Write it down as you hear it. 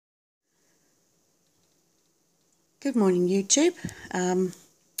Good morning, YouTube.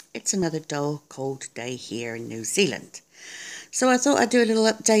 It's another dull, cold day here in New Zealand. So I thought I'd do a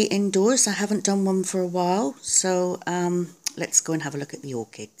little update indoors. I haven't done one for a while, so let's go and have a look at the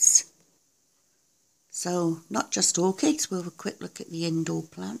orchids. So not just orchids, we'll have a quick look at the indoor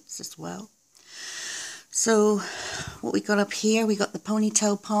plants as well. So what we got up here, we got the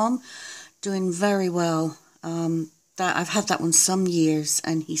ponytail palm doing very well. I've had that one some years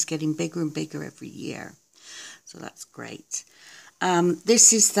and he's getting bigger and bigger every year. So that's great.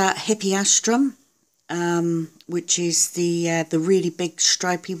 This is that hippeastrum, which is the really big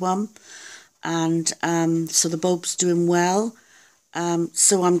stripy one, and so the bulb's doing well.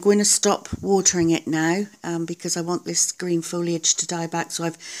 So I'm going to stop watering it now because I want this green foliage to die back.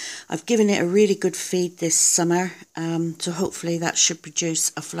 So I've given it a really good feed this summer. So hopefully that should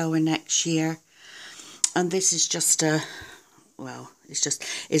produce a flower next year. And this is just a, well,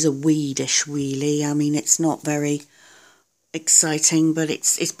 is a weedish wheelie. I mean, it's not very exciting, but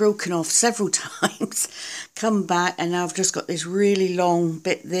it's broken off several times, come back, and now I've just got this really long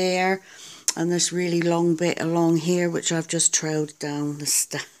bit there and this really long bit along here, which I've just trailed down the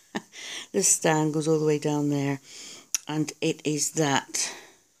stand. The stand goes all the way down there, and it is that.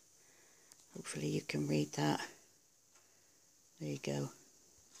 Hopefully you can read that. There you go.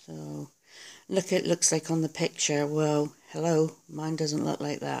 So look, it looks like on the picture, well, hello, mine doesn't look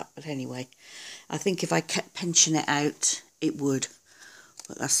like that, but anyway, I think if I kept pinching it out, it would,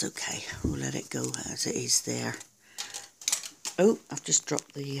 but that's okay. We'll let it go as it is there. Oh, I've just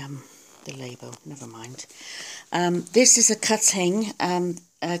dropped the label. Never mind. This is a cutting,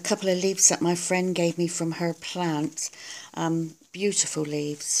 a couple of leaves that my friend gave me from her plant. Beautiful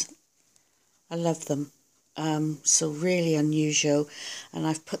leaves. I love them. So really unusual, and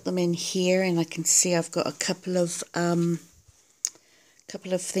I've put them in here, and I can see I've got a couple of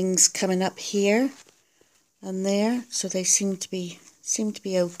things coming up here and there, so they seem to be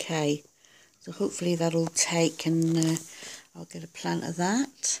okay. So hopefully that'll take, and I'll get a plant of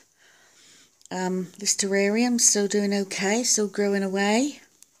that. This terrarium's still doing okay, still growing away.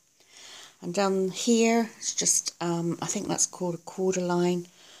 And down here it's just I think that's called a cordyline,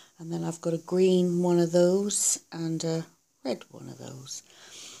 and then I've got a green one of those and a red one of those.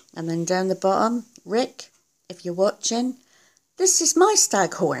 And then down the bottom, Rick, if you're watching, this is my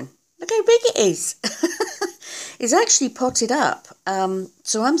staghorn. Look how big it is. It's actually potted up.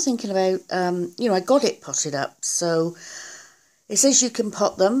 So I'm thinking about, I got it potted up. So it says you can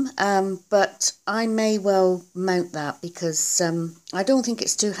pot them, but I may well mount that because I don't think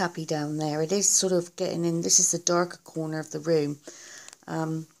it's too happy down there. It is sort of getting in. This is the darker corner of the room.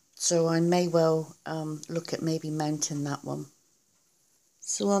 So I may well look at maybe mounting that one.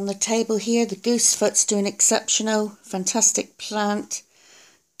 So on the table here, the goosefoot's doing exceptional. Fantastic plant.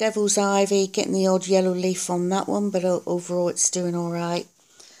 Devil's ivy, getting the odd yellow leaf on that one, but overall it's doing all right.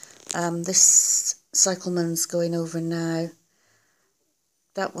 This cyclamen's going over now.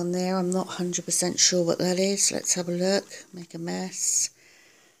 That one there, I'm not 100% sure what that is. Let's have a look. Make a mess.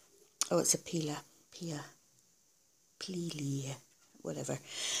 Oh, it's a pelia. Whatever.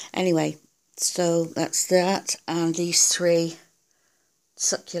 Anyway, so that's that. And these three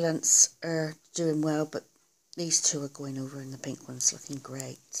succulents are doing well, but these two are going over, and the pink one's looking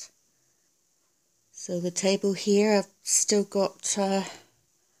great. So the table here, I've still got the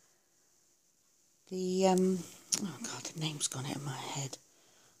oh god, the name's gone out of my head.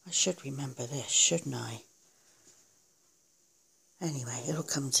 I should remember this, shouldn't I? Anyway, it'll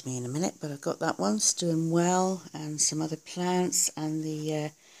come to me in a minute, but I've got that one, it's doing well, and some other plants, and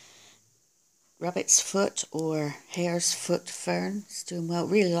the rabbit's foot or hare's foot fern, it's doing well,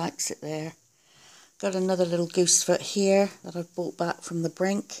 really likes it there. Got another little goosefoot here that I've bought back from the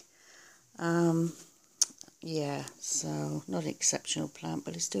brink. Yeah, so not an exceptional plant,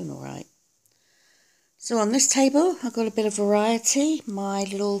 but it's doing all right. So on this table, I've got a bit of variety. My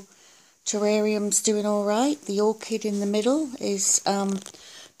little terrarium's doing all right. The orchid in the middle is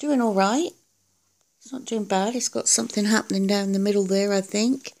doing all right. It's not doing bad. It's got something happening down the middle there, I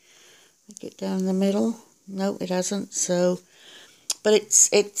think. Get down the middle. No, it hasn't. So, but it's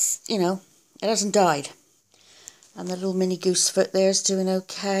it hasn't died. And the little mini goosefoot there is doing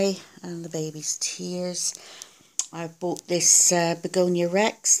okay. And the baby's tears. I bought this begonia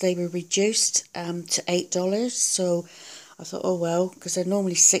rex. They were reduced to $8. So I thought, oh well, because they're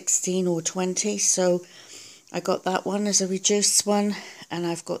normally 16 or 20. So I got that one as a reduced one. And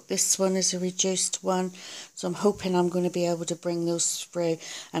I've got this one as a reduced one. So I'm hoping I'm going to be able to bring those through.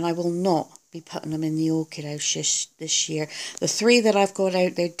 And I will not be putting them in the orchid house this year. The three that I've got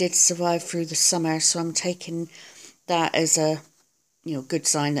out there did survive through the summer, so I'm taking that as a good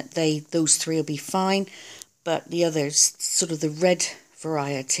sign that those three will be fine. but the others, sort of the red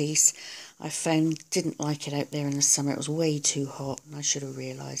varieties, I found didn't like it out there in the summer. It was way too hot, and I should have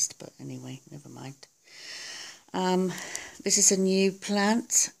realised, but anyway, never mind. This is a new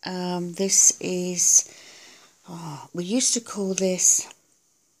plant. This is, we used to call this,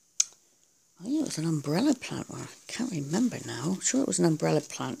 I think it was an umbrella plant, or I can't remember now. I'm sure it was an umbrella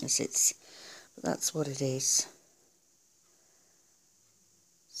plant, but that's what it is.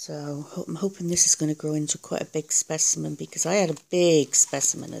 So I'm hoping this is going to grow into quite a big specimen, because I had a big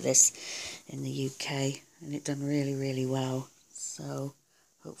specimen of this in the UK and it done really, really well. So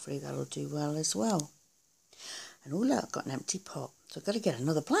hopefully that'll do well as well. And oh look, I've got an empty pot, so I've got to get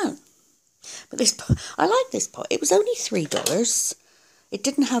another plant. But this pot, I like this pot. It was only $3. It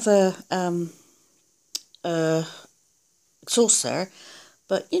didn't have a saucer,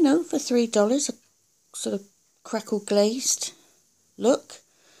 but you know, for $3, a sort of crackle glazed look.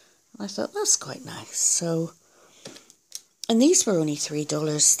 I thought that's quite nice. So, and these were only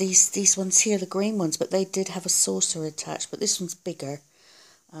 $3. These ones here, the green ones, but they did have a saucer attached. But this one's bigger.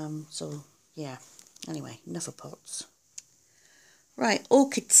 So yeah. Anyway, enough of pots. Right,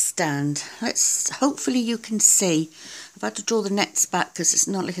 orchid stand. Hopefully you can see. I've had to draw the nets back because it's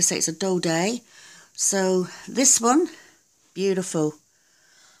not, like I say, it's a dull day. So this one, beautiful.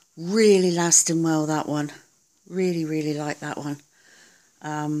 Really lasting well, that one. Really, really like that one.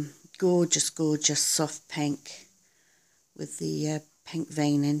 Gorgeous, gorgeous, soft pink with the pink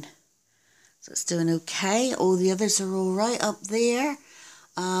veining. So it's doing okay. All the others are all right up there.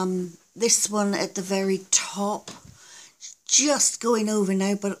 This one at the very top, just going over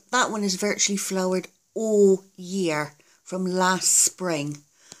now, but that one is virtually flowered all year from last spring.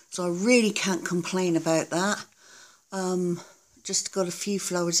 So I really can't complain about that. Just got a few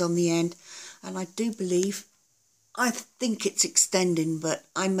flowers on the end, and I do believe, I think it's extending, but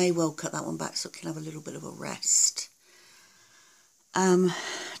I may well cut that one back so it can have a little bit of a rest.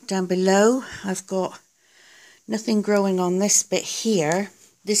 Down below, I've got nothing growing on this bit here.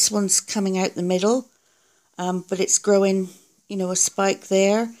 This one's coming out the middle, but it's growing, you know, a spike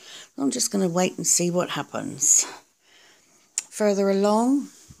there. I'm just going to wait and see what happens. Further along,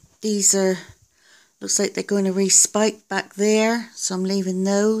 these are, looks like they're going to re-spike back there, so I'm leaving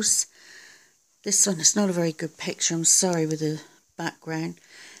those. This one, it's not a very good picture, I'm sorry with the background.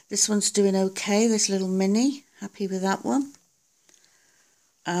 This one's doing okay, this little mini, happy with that one.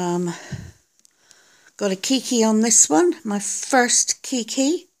 Got a kiki on this one, my first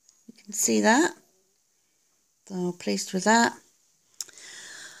kiki, you can see that. So pleased with that.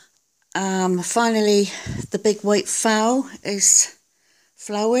 Finally, the big white fowl is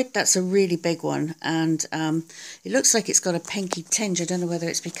flowered. That's a really big one, and it looks like it's got a pinky tinge. I don't know whether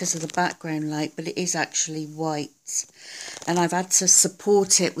it's because of the background light, but it is actually white. And I've had to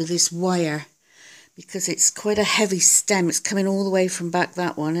support it with this wire because it's quite a heavy stem. It's coming all the way from back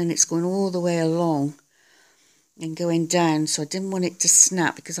that one, and it's going all the way along and going down. So I didn't want it to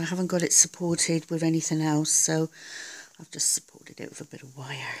snap because I haven't got it supported with anything else. So I've just supported it with a bit of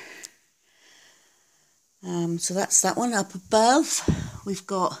wire. So that's that one. Up above, we've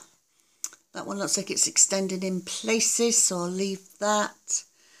got, that one looks like it's extended in places, so I'll leave that.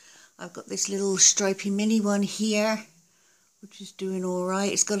 I've got this little stripy mini one here, which is doing all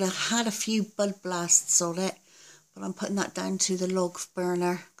right. It's had a few bud blasts on it, but I'm putting that down to the log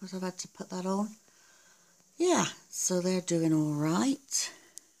burner because I've had to put that on. Yeah, so they're doing all right.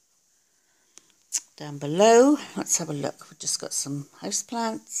 Down below, let's have a look. We've just got some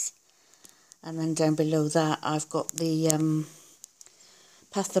houseplants. And then down below that, I've got the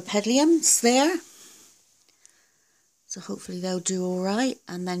Pathopedilums there. So hopefully they'll do all right.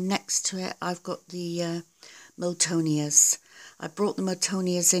 And then next to it, I've got the Miltonias. I brought the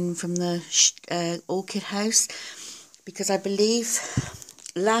Miltonias in from the orchid house because I believe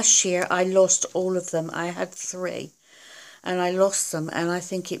last year I lost all of them. I had 3 and I lost them, and I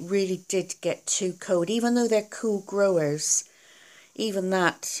think it really did get too cold. Even though they're cool growers, even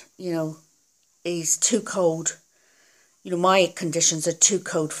that, you know, is too cold. You know, my conditions are too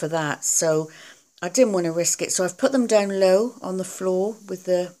cold for that, so I didn't want to risk it. So I've put them down low on the floor with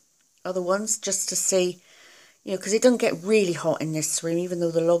the other ones just to see, you know, because it doesn't get really hot in this room. Even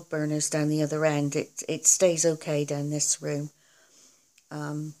though the log burner's down the other end, it stays okay down this room.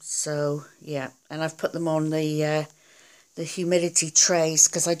 So yeah, and I've put them on the humidity trays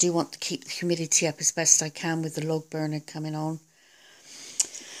because I do want to keep the humidity up as best I can with the log burner coming on.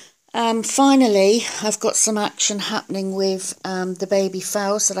 Finally, I've got some action happening with the baby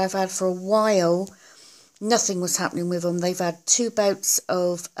fowls that I've had for a while. Nothing was happening with them. They've had 2 bouts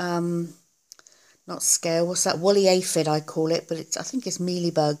of, not scale, what's that, woolly aphid I call it, but I think it's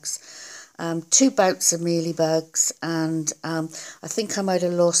mealybugs. 2 bouts of mealybugs, and I think I might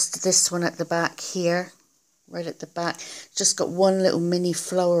have lost this one at the back here, right at the back. Just got one little mini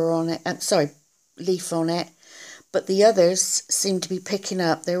flower on it, leaf on it, but the others seem to be picking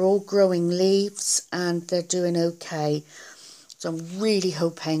up. They're all growing leaves and they're doing okay. So I'm really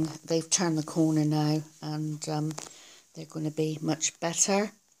hoping they've turned the corner now, and they're going to be much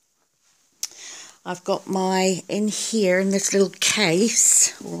better. I've got in here in this little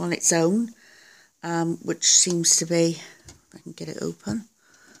case, all on its own, which seems to be, if I can get it open.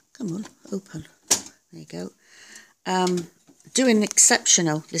 Come on, open. There you go. Doing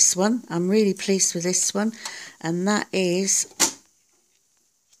exceptional, this one. I'm really pleased with this one. And that is,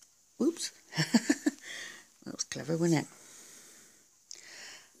 whoops, that was clever, wasn't it?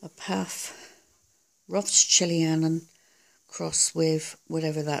 A puff Rothschildian cross with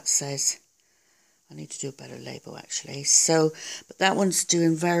whatever that says. I need to do a better label actually. So, but that one's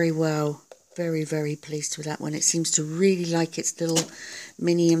doing very well. Very, very pleased with that one. It seems to really like its little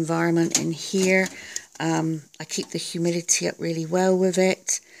mini environment in here. I keep the humidity up really well with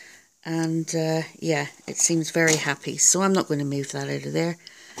it. And yeah, it seems very happy. So I'm not going to move that out of there.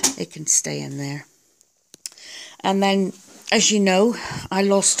 It can stay in there. And then, as you know, I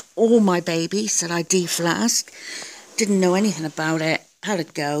lost all my babies that I deflasked. Didn't know anything about it. Had a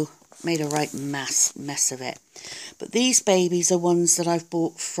go. Made a right mess of it. But these babies are ones that I've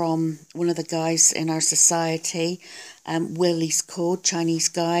bought from one of the guys in our society. Will, he's called, Chinese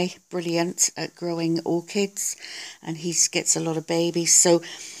guy, brilliant at growing orchids, and he gets a lot of babies. So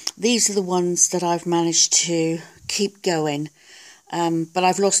these are the ones that I've managed to keep going. But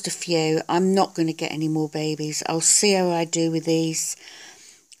I've lost a few. I'm not going to get any more babies. I'll see how I do with these,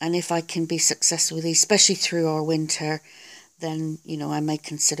 and if I can be successful with these, especially through our winter, then, you know, I may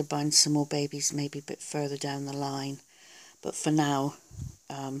consider buying some more babies maybe a bit further down the line. But for now,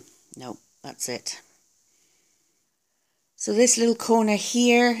 no, that's it. So this little corner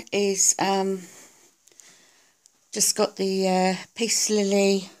here is just got the peace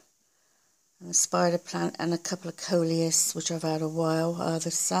lily, and a spider plant, and a couple of coleus, which I've had a while,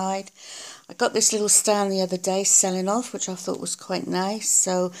 either side. I got this little stand the other day selling off, which I thought was quite nice.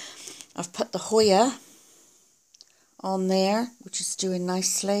 So I've put the Hoya on there, which is doing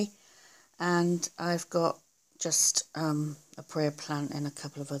nicely, and I've got just a prayer plant and a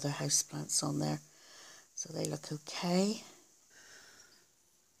couple of other house plants on there, so they look okay.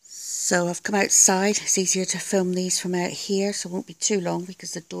 So I've come outside. It's easier to film these from out here, so it won't be too long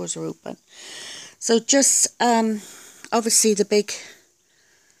because the doors are open. So just obviously the big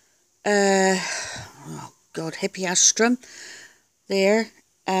oh god, hippeastrum there,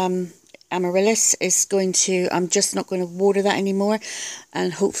 amaryllis is going to, I'm just not going to water that anymore,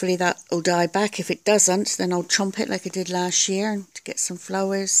 and hopefully that will die back. If it doesn't, then I'll chomp it like I did last year to get some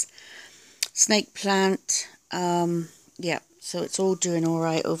flowers. Snake plant, yeah, so it's all doing all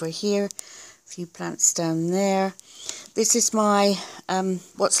right over here. A few plants down there. This is my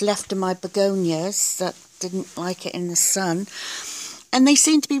what's left of my begonias that didn't like it in the sun, and they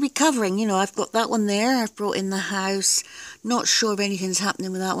seem to be recovering. You know, I've got that one there I've brought in the house. Not sure if anything's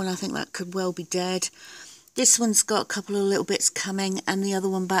happening with that one. I think that could well be dead. This one's got a couple of little bits coming, and the other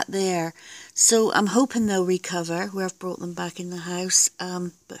one back there. So I'm hoping they'll recover where I've brought them back in the house,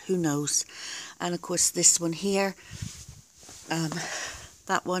 but who knows. And of course this one here,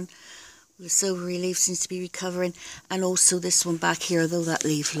 that one with the silvery leaf seems to be recovering, and also this one back here, although that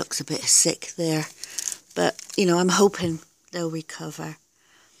leaf looks a bit sick there. But, you know, I'm hoping they'll recover.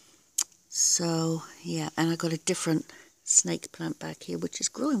 So, yeah, and I got a different snake plant back here, which is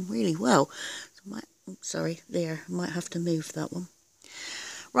growing really well. So I might, oh, sorry, there, I might have to move that one.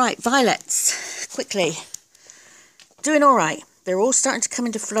 Right, violets, quickly. Doing all right. They're all starting to come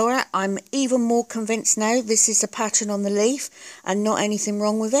into flower. I'm even more convinced now this is a pattern on the leaf and not anything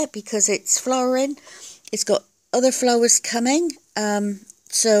wrong with it, because it's flowering. It's got other flowers coming.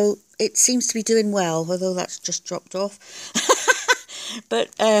 So it seems to be doing well, although that's just dropped off. But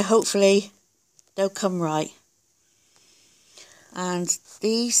hopefully they'll come right. And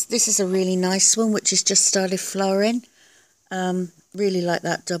this is a really nice one, which has just started flowering. Really like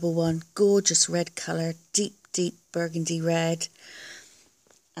that double one. Gorgeous red colour, deep burgundy red.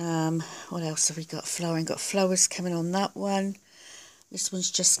 What else have we got flowering? Got flowers coming on that one. This one's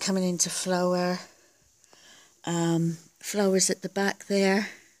just coming into flower. Flowers at the back there.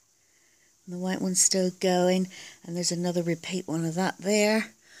 And the white one's still going. And there's another repeat one of that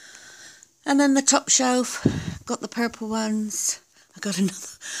there. And then the top shelf, got the purple ones. I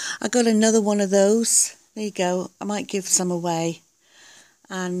got another one of those. There you go. I might give some away.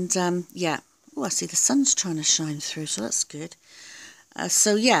 And yeah. Oh, I see the sun's trying to shine through, so that's good.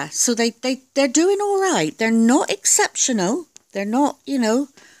 So yeah, so they're doing all right. They're not exceptional. They're not, I'm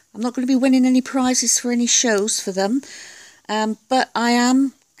not going to be winning any prizes for any shows for them. But I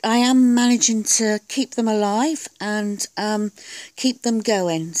am managing to keep them alive and keep them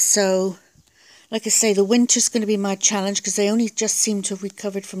going. So, like I say, the winter's going to be my challenge because they only just seem to have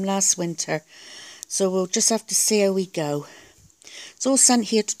recovered from last winter. So we'll just have to see how we go. It's all sent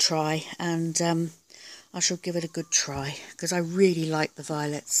here to try, and I shall give it a good try because I really like the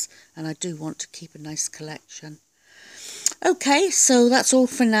violets and I do want to keep a nice collection. Okay, so that's all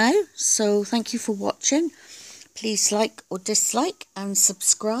for now. So thank you for watching. Please like or dislike and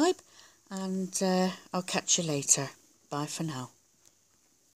subscribe, and I'll catch you later. Bye for now.